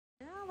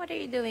What are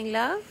you doing,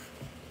 love?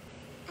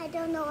 I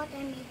don't know what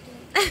I'm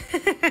making.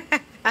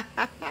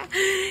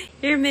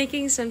 You're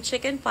making some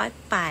chicken pot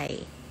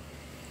pie.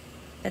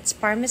 That's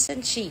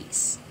Parmesan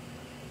cheese.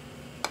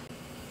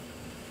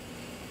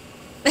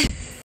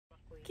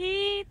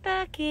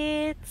 Kita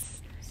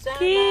kids.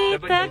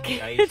 Kita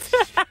kids.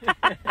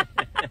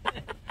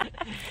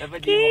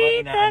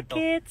 Kita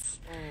kids.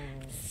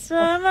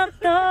 Sama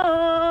to.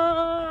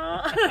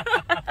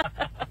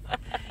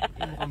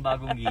 Yung mukhang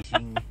bagong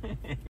gising.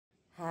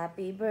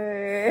 Happy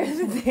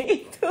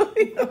birthday to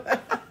you.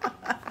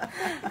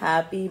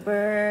 Happy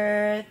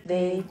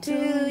birthday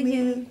to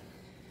you.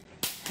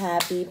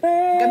 Happy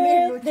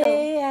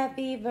birthday,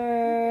 happy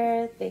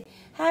birthday,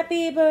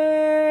 happy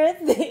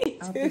birthday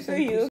to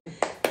you.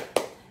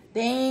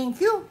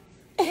 Thank you.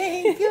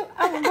 Thank you.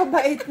 Ang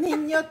babait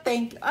ninyo.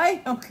 Thank you.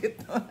 Ay, ang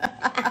cute.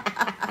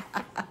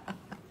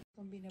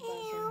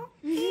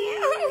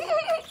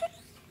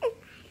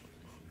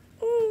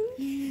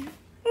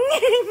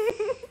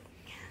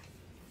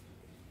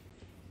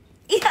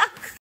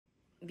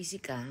 Busy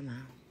ka,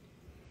 ma?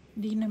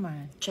 Di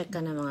naman. Check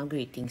ka na mga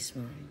greetings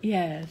mo.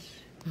 Yes.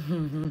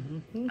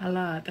 A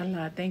lot.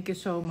 Thank you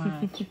so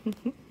much.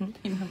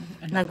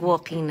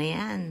 Nag-walking na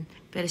yan.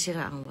 Pero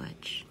sira ang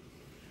watch.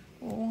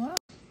 Oo nga.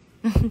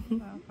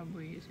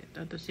 Nakakabuisit.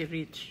 Ito si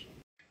Rich.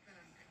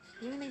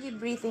 Yung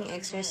nag-breathing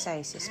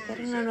exercises,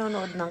 pero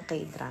nanonood ng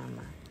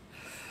K-drama.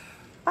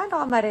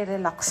 Paano ka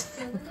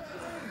marirelax?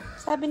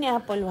 Sabi ni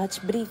Apple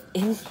Watch, breathe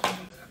in.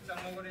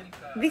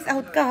 Breathe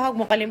out ka, huwag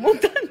mo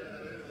kalimutan.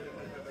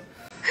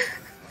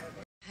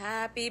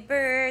 Happy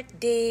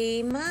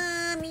birthday,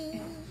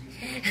 Mommy.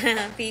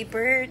 Happy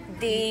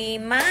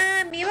birthday,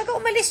 Mommy. Huwag ka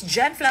umalis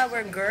dyan,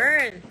 flower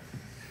girl.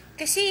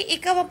 Kasi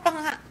ikaw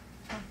ang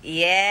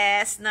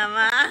Yes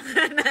naman.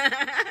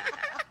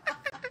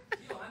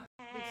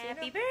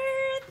 Happy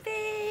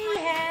birthday.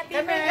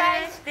 Happy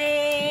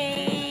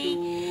birthday.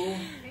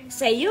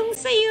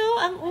 Sayong-sayo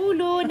ang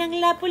ulo ng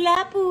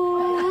lapu-lapu.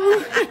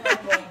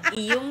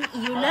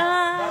 Iyong-iyo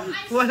lang.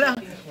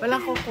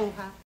 Walang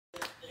kukuha.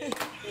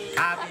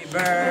 Happy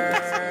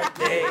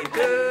birthday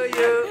to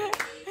you.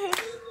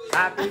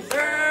 Happy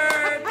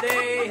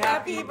birthday,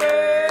 happy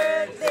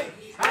birthday,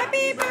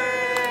 happy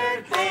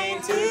birthday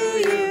to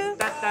you.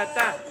 Ta ta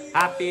ta.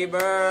 Happy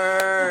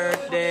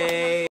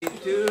birthday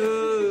to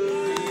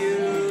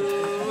you.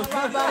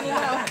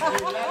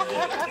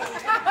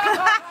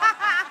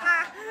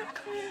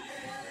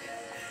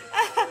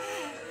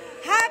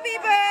 Happy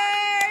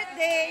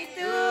birthday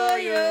to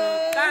you.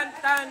 Tan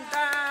tan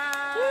tan.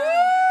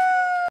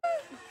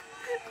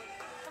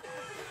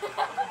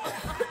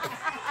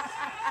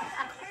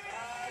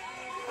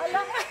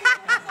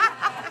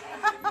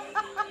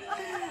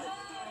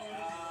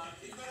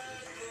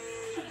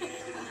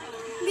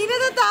 Hindi na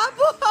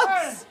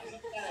natapos.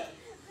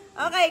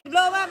 Okay,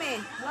 blow, Mami.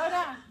 Blow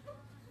na.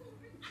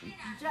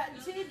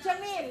 Si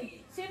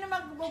Jamil. Sino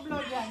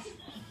mag-blow dyan?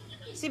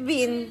 Si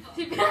Bin.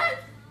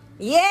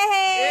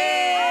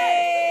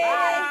 Yay!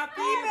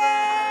 Happy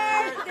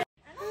birthday!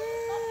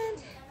 And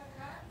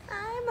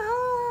I'm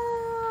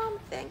home.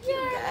 Thank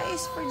you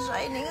guys for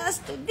joining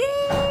us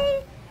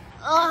today.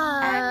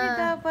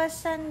 And it was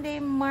Sunday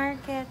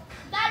Market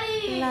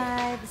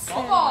Live.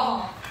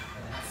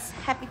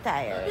 Happy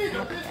tired.